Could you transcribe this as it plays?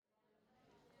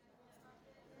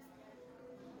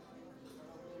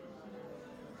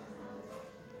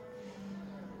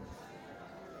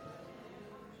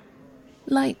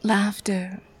Light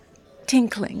laughter,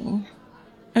 tinkling,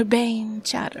 urbane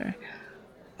chatter,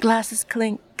 glasses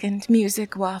clink and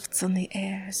music wafts on the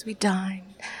air as we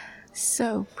dine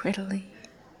so prettily,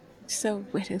 so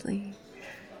wittily,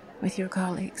 with your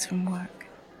colleagues from work.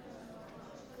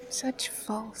 Such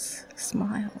false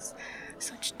smiles,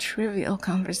 such trivial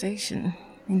conversation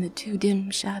in the too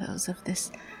dim shadows of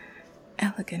this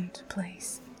elegant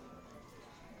place.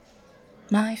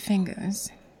 My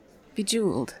fingers,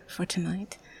 bejeweled for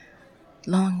tonight,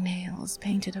 long nails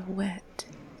painted a wet,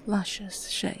 luscious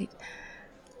shade,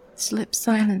 slip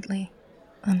silently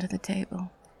under the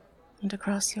table and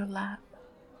across your lap,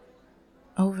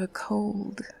 over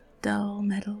cold, dull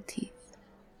metal teeth,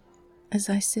 as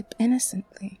I sip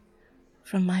innocently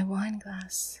from my wine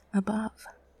glass above.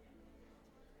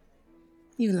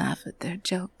 You laugh at their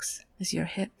jokes as your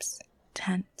hips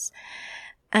tense,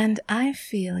 and I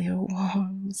feel your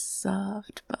warm,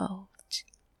 soft bulge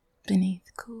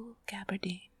beneath cool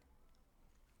gabardine.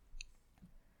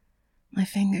 My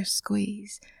fingers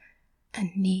squeeze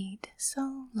and knead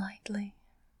so lightly,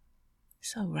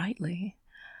 so rightly,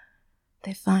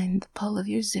 they find the pull of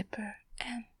your zipper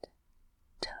and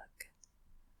tug.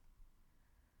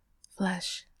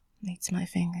 Flesh meets my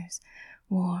fingers,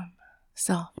 warm,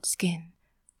 soft skin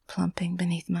plumping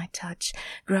beneath my touch,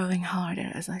 growing harder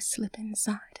as I slip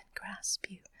inside and grasp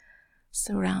you,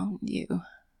 surround you,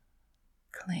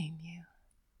 claim you,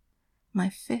 my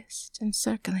fist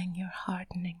encircling your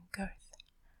hardening girth.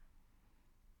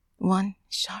 One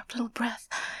sharp little breath,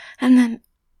 and then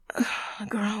a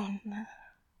groan,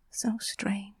 so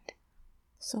strained,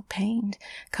 so pained,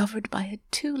 covered by a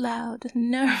too loud,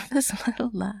 nervous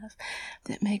little laugh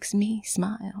that makes me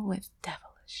smile with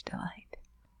devilish delight.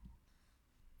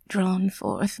 Drawn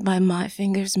forth by my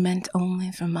fingers meant only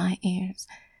for my ears,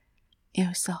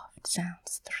 your soft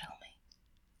sounds thrill me.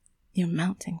 Your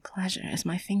mounting pleasure as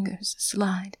my fingers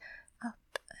slide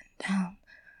up and down,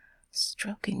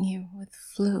 stroking you with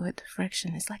fluid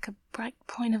friction, is like a bright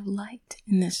point of light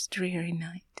in this dreary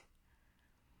night.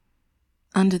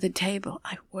 Under the table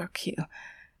I work you,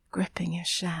 gripping your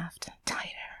shaft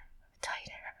tighter,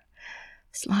 tighter,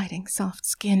 sliding soft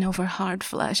skin over hard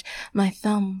flesh, my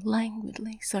thumb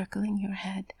languidly circling your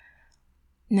head,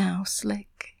 now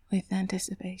slick with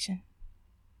anticipation.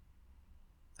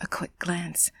 A quick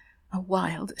glance, a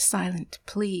wild, silent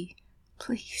plea.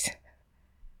 Please.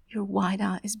 Your wide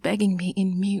eyes begging me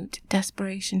in mute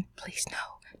desperation. Please,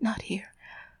 no, not here.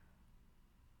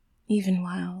 Even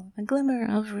while a glimmer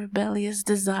of rebellious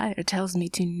desire tells me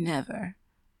to never,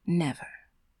 never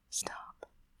stop.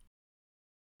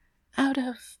 Out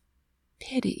of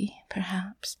pity,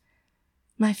 perhaps,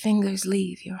 my fingers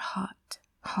leave your hot,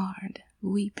 hard,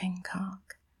 weeping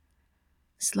cock,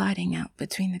 sliding out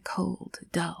between the cold,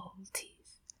 dull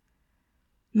teeth,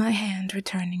 my hand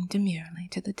returning demurely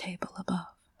to the table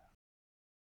above.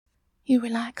 You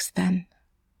relax then,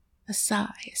 a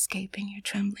sigh escaping your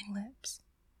trembling lips.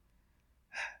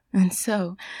 And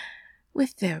so,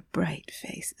 with their bright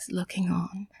faces looking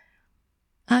on,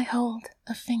 I hold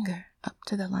a finger up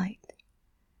to the light,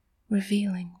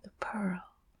 revealing the pearl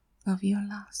of your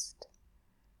lust,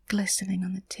 glistening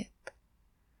on the tip,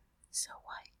 so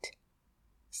white,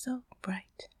 so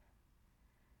bright.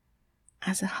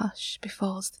 As a hush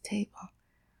befalls the table,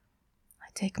 I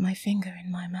take my finger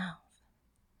in my mouth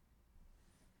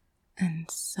and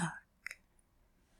suck.